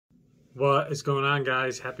What is going on,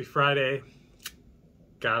 guys? Happy Friday.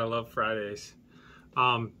 Gotta love Fridays.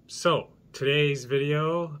 So today's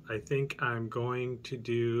video, I think I'm going to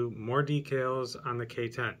do more decals on the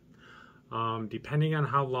K10. Depending on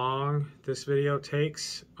how long this video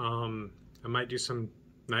takes, I might do some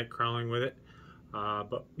night crawling with it.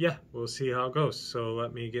 But yeah, we'll see how it goes. So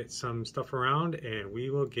let me get some stuff around and we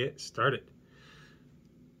will get started.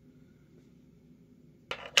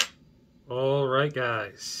 All right,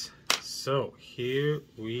 guys. So here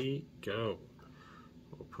we go.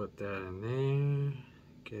 We'll put that in there.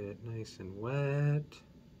 Get it nice and wet.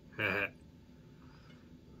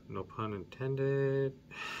 No pun intended.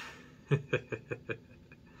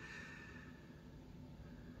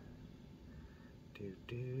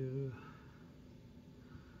 Do.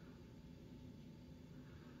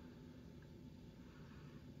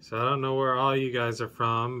 So I don't know where all you guys are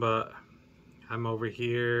from, but I'm over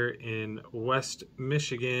here in West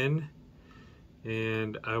Michigan,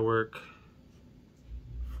 and I work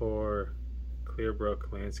for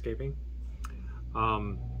Clearbrook Landscaping.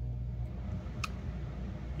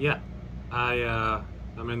 Yeah,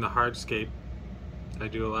 I'm in the hardscape. I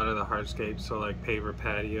do a lot of the hardscape, so like paver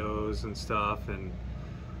patios and stuff, and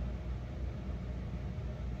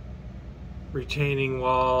retaining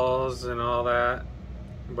walls and all that.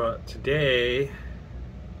 But today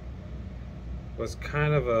was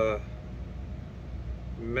kind of a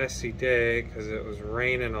messy day because it was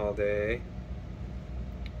raining all day,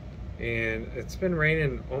 and it's been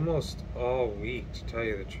raining almost all week, to tell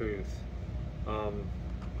you the truth.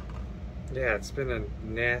 Yeah, it's been a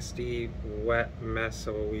nasty, wet mess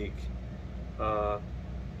of a week. Not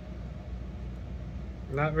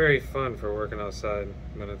very fun for working outside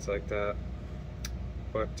when it's like that,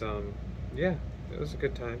 but yeah, it was a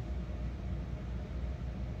good time.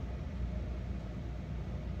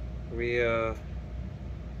 We're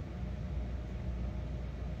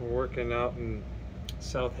working out in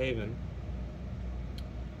South Haven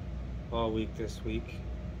all week this week,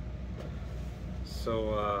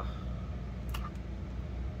 so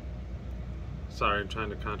sorry, I'm trying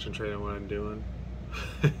to concentrate on what I'm doing.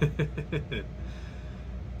 I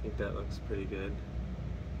think that looks pretty good.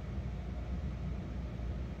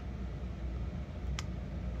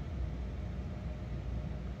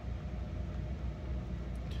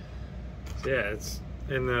 So yeah, it's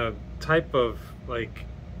in the type of like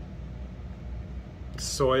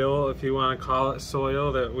soil, if you want to call it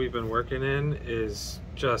soil, that we've been working in is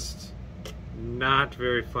just not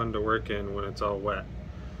very fun to work in when it's all wet.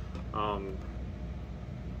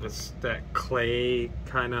 It's that clay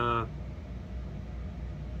kind of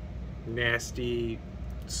nasty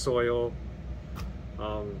soil.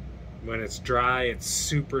 When it's dry, it's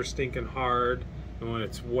super stinking hard, and when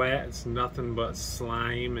it's wet, it's nothing but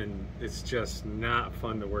slime, and it's just not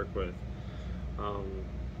fun to work with.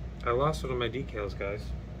 I lost one of my decals, guys.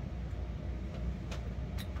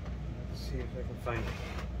 Let's see if I can find it.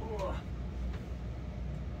 Oh.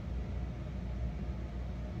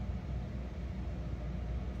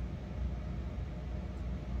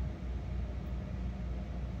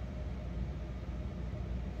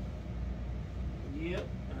 Yep,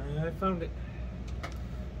 I found it.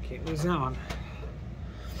 Can't lose that one.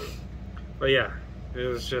 But yeah, it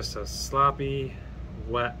was just a sloppy,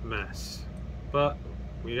 wet mess. But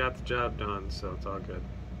we got the job done, so it's all good.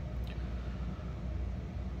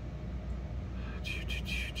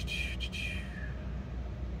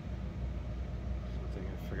 Something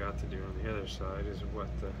I forgot to do on the other side is wet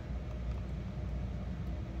the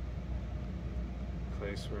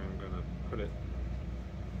place where I'm gonna put it.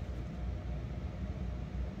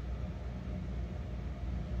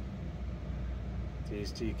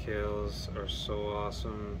 These decals are so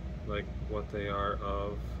awesome, like what they are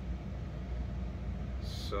of.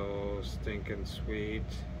 So stinking sweet.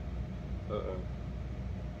 Uh-oh.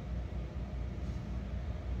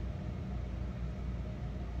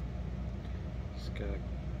 Just gotta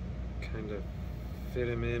kind of fit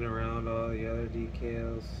them in around all the other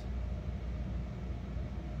decals.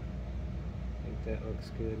 I think that looks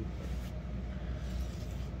good.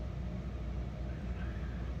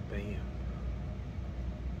 Bam.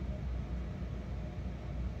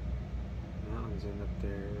 That one's in up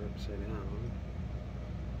there upside down.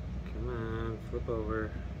 Come on, flip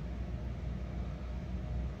over.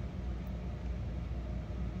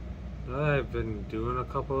 Now that I've been doing a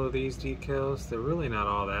couple of these decals, they're really not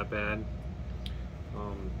all that bad.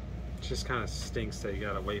 It just kind of stinks that you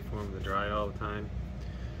gotta wait for them to dry all the time.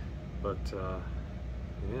 But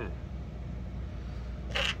yeah.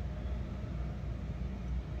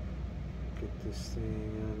 Get this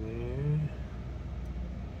thing on there.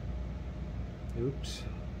 Oops.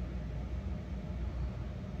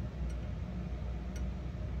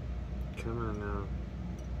 Come on now.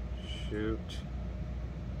 Shoot.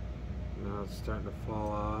 Now it's starting to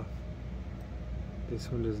fall off.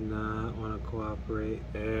 This one does not want to cooperate.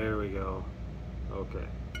 There we go. Okay.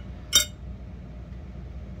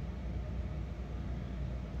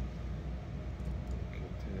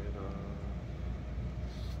 Get that off.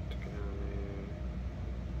 Stick it on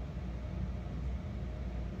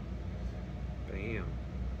there. Bam.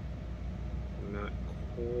 Not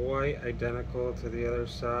quite identical to the other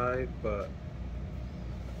side, but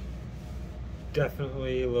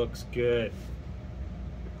definitely looks good.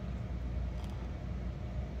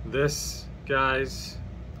 This, guys,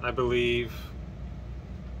 I believe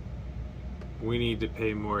we need to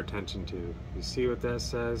pay more attention to. You see what that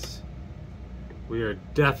says? We are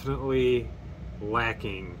definitely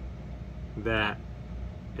lacking that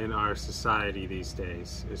in our society these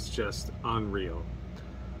days. It's just unreal.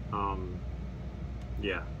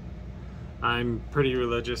 Yeah, I'm a pretty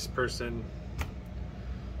religious person,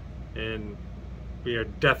 and we are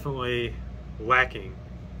definitely lacking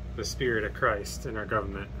the spirit of Christ in our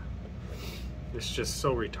government. It's just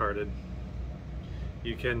so retarded.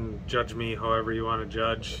 You can judge me however you want to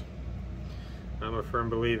judge. I'm a firm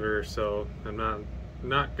believer, so I'm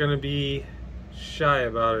not gonna be shy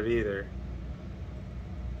about it either.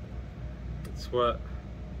 It's what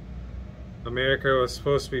America was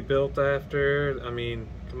supposed to be built after. I mean,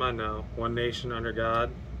 come on now, one nation under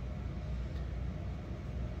God.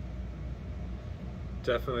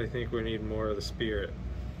 Definitely think we need more of the spirit.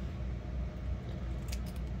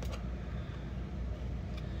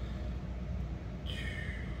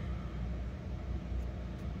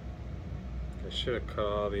 I should have cut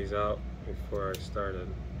all these out before I started.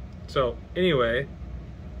 So anyway,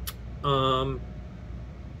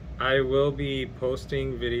 I will be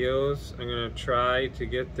posting videos. I'm gonna try to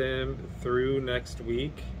get them through next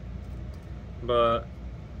week, but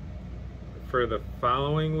for the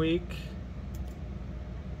following week,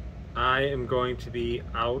 I am going to be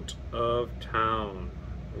out of town.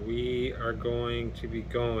 We are going to be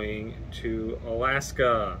going to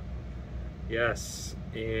Alaska. Yes,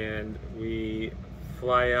 and we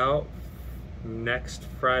fly out next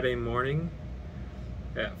Friday morning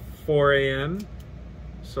at 4 a.m.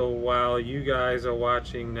 So while you guys are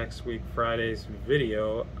watching next week Friday's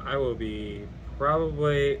video, I will be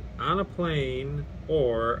probably on a plane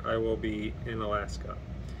or I will be in Alaska.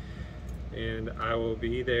 And I will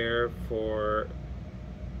be there for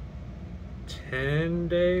 10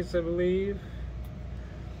 days, I believe.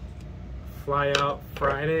 Fly out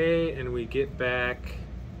Friday and we get back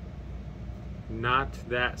not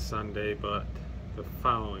that Sunday, but the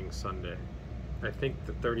following Sunday. I think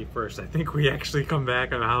the 31st. I think we actually come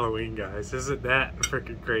back on Halloween, guys. Isn't that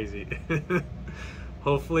freaking crazy?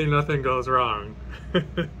 Hopefully nothing goes wrong.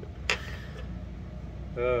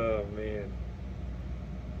 Oh man.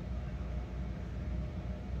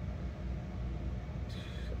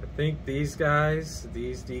 I think these guys,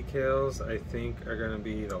 these decals, I think are gonna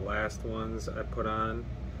be the last ones I put on.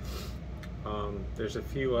 There's a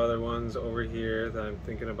few other ones over here that I'm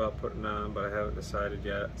thinking about putting on, but I haven't decided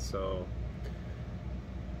yet, so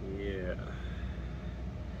yeah.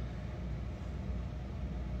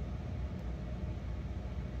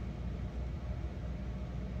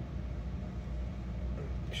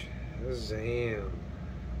 Shazam.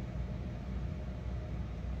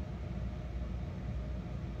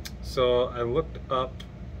 So I looked up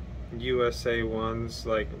USA ones,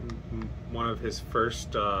 like one of his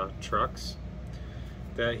first trucks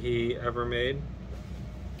that he ever made.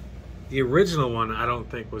 The original one I don't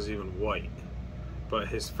think was even white, but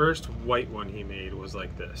his first white one he made was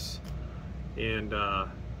like this. And I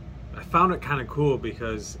found it kind of cool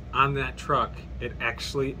because on that truck it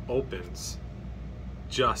actually opens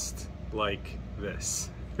just like this.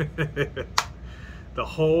 The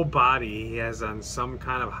whole body he has on some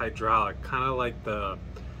kind of hydraulic, kind of like the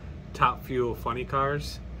Top Fuel funny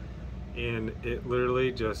cars, and it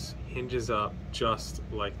literally just hinges up just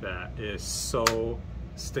like that. It is so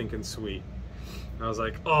stinking sweet. I was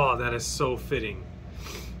like, oh, that is so fitting.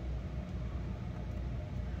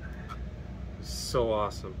 So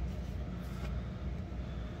awesome.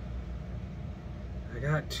 I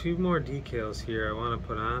got two more decals here I want to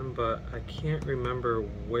put on, but I can't remember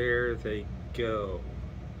where they go.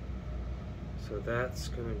 So that's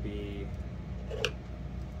gonna be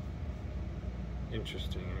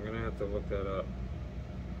interesting. I'm gonna have to look that up.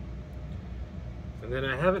 And then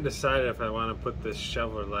I haven't decided if I want to put this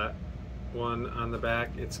Chevrolet one on the back.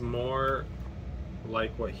 It's more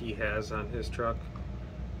like what he has on his truck.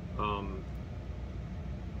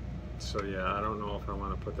 So yeah, I don't know if I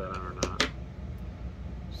want to put that on or not.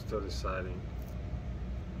 Still deciding.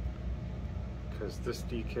 because this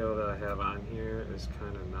decal that I have on here is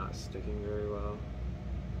kind of not sticking very well.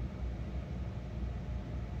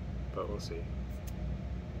 But we'll see.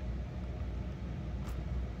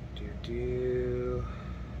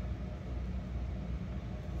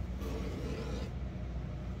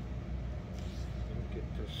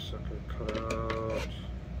 Get this sucker cut out.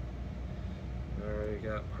 I already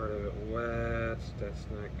got part of it wet. That's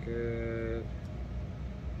not good.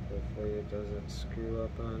 Hopefully it doesn't screw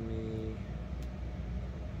up on me.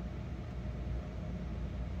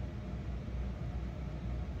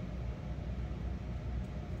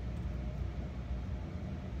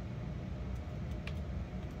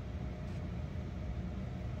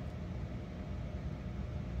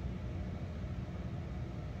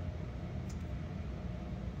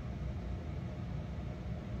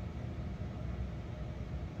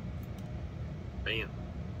 Bam.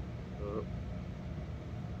 Oh.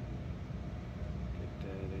 Get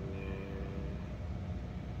that in there.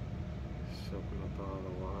 Soaking up all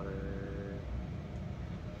the water.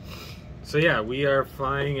 So yeah, we are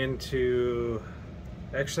flying into,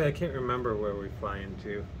 actually I can't remember where we fly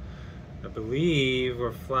into. I believe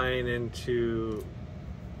we're flying into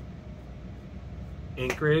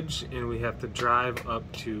Anchorage and we have to drive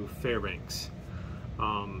up to Fairbanks.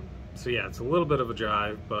 So yeah, it's a little bit of a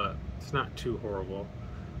drive, but it's not too horrible.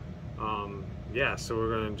 Yeah, so we're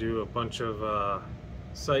gonna do a bunch of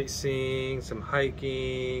sightseeing, some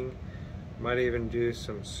hiking, might even do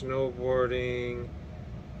some snowboarding.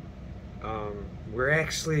 We're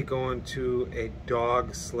actually going to a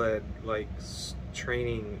dog sled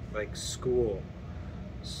training school.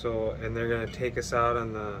 So, and they're gonna take us out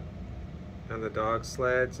on the dog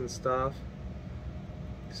sleds and stuff.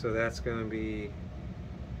 So that's gonna be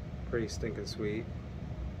pretty stinking sweet.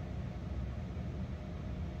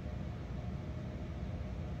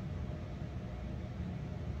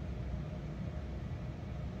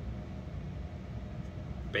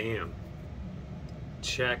 Bam.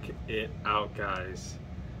 Check it out, guys.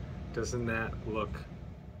 Doesn't that look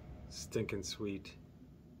stinking sweet?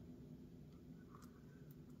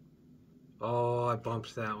 Oh, I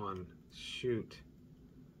bumped that one. Shoot.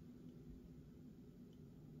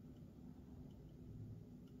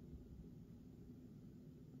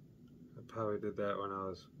 I probably did that when I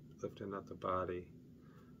was lifting up the body.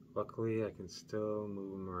 Luckily, I can still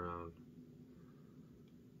move them around.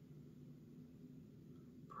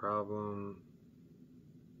 Problem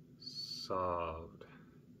solved.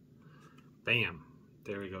 Bam.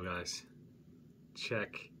 There we go, guys.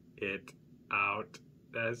 Check it out.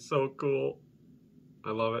 That's so cool. I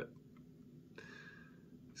love it.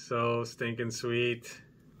 So stinking sweet.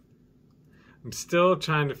 I'm still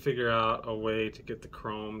trying to figure out a way to get the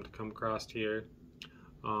chrome to come across here.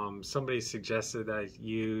 Somebody suggested I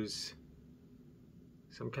use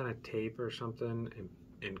some kind of tape or something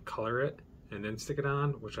and color it and then stick it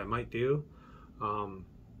on, which I might do.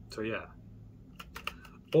 So yeah.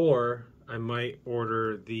 Or I might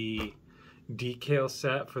order the decal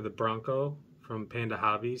set for the Bronco from Panda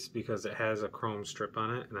Hobbies because it has a chrome strip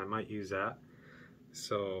on it and I might use that.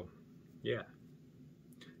 So yeah,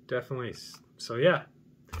 definitely. So yeah,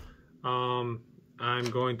 I'm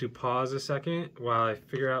going to pause a second while I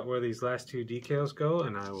figure out where these last two decals go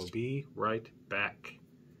and I will be right back.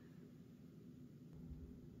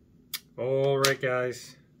 Alright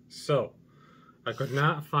guys, so I could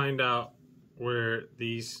not find out where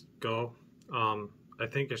these go. I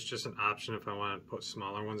think it's just an option if I want to put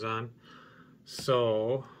smaller ones on.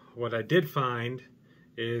 So what I did find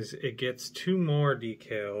is it gets two more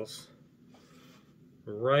decals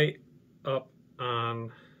right up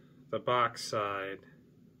on the box side,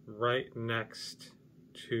 right next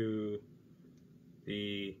to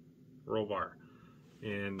the roll bar.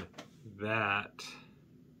 And that,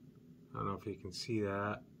 I don't know if you can see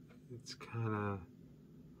that, it's kind of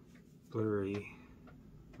blurry.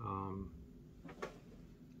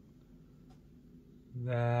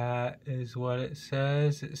 That is what it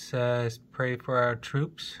says. It says, "Pray for our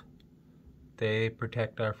troops. They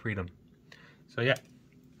protect our freedom." So yeah,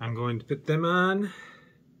 I'm going to put them on,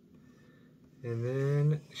 and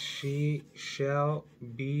then she shall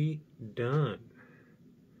be done.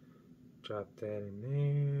 Drop that in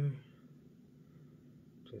there,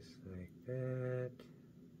 just like that.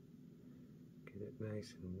 Get it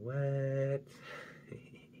nice and wet.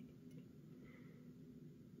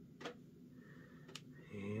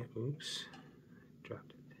 And oops,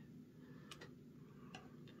 dropped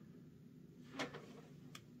it.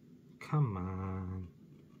 Come on.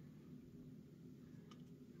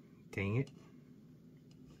 Dang it.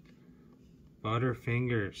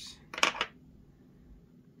 Butterfingers.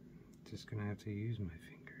 Just gonna have to use my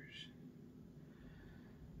fingers.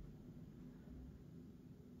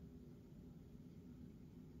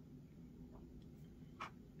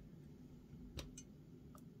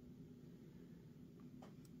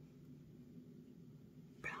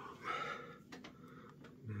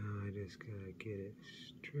 just gotta get it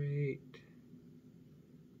straight.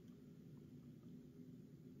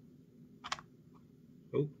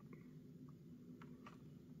 Oh.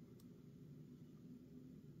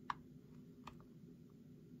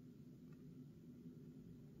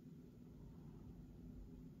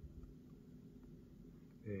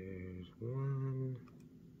 There's one.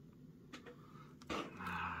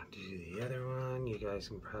 Do the other one. You guys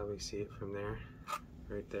can probably see it from there,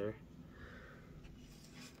 right there.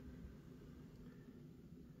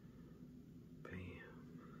 Bam.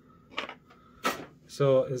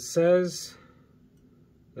 So it says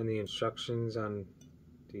in the instructions on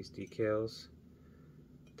these decals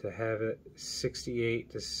to have it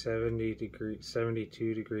 68 to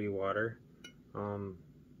 72 degree water.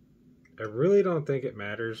 I really don't think it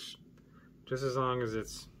matters, just as long as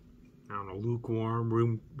it's, I don't know, lukewarm,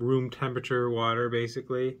 room temperature water,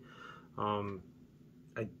 basically. I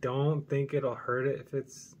don't think it'll hurt it if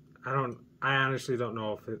it's, I honestly don't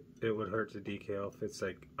know if it would hurt the decal if it's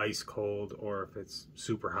like ice cold or if it's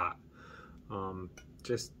super hot.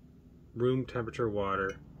 Just room temperature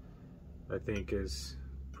water, I think, is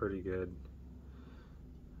pretty good.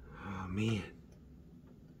 Oh man,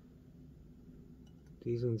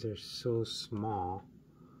 these ones are so small.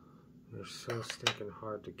 They're so stinking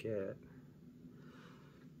hard to get.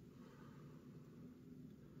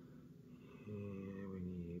 And we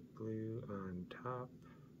need blue on top.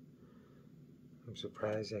 I'm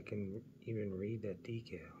surprised I can even read that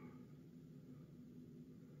decal.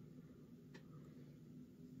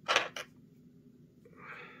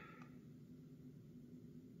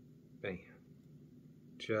 Bam.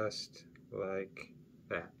 Just like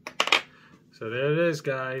that. So there it is,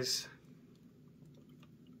 guys.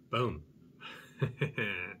 Boom.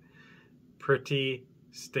 Pretty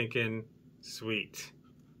stinking sweet.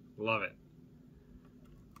 Love it.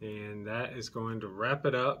 And that is going to wrap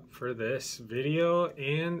it up for this video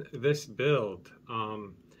and this build.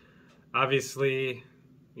 Obviously,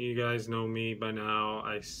 you guys know me by now.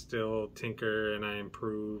 I still tinker and I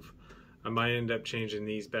improve. I might end up changing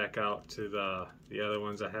these back out to the other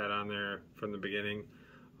ones I had on there from the beginning.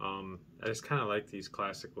 I just kind of like these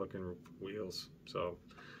classic looking wheels. So,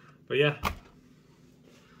 but yeah.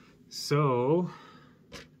 So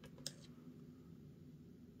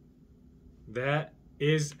that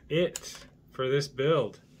is it for this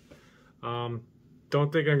build. Don't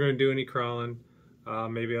think I'm going to do any crawling.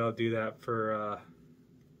 Maybe I'll do that for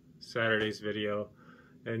Saturday's video.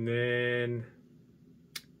 And then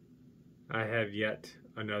I have yet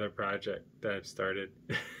another project that I've started.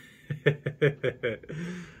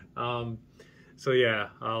 So yeah,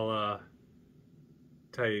 I'll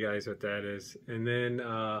tell you guys what that is. And then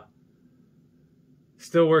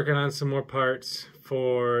still working on some more parts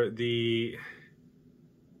for the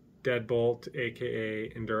Deadbolt, aka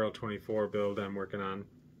Enduro 24 build I'm working on.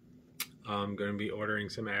 I'm going to be ordering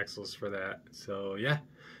some axles for that. So yeah,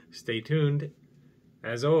 stay tuned.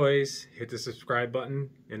 As always, hit the subscribe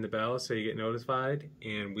button and the bell so you get notified,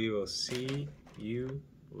 and we will see you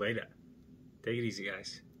later. Take it easy,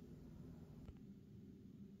 guys.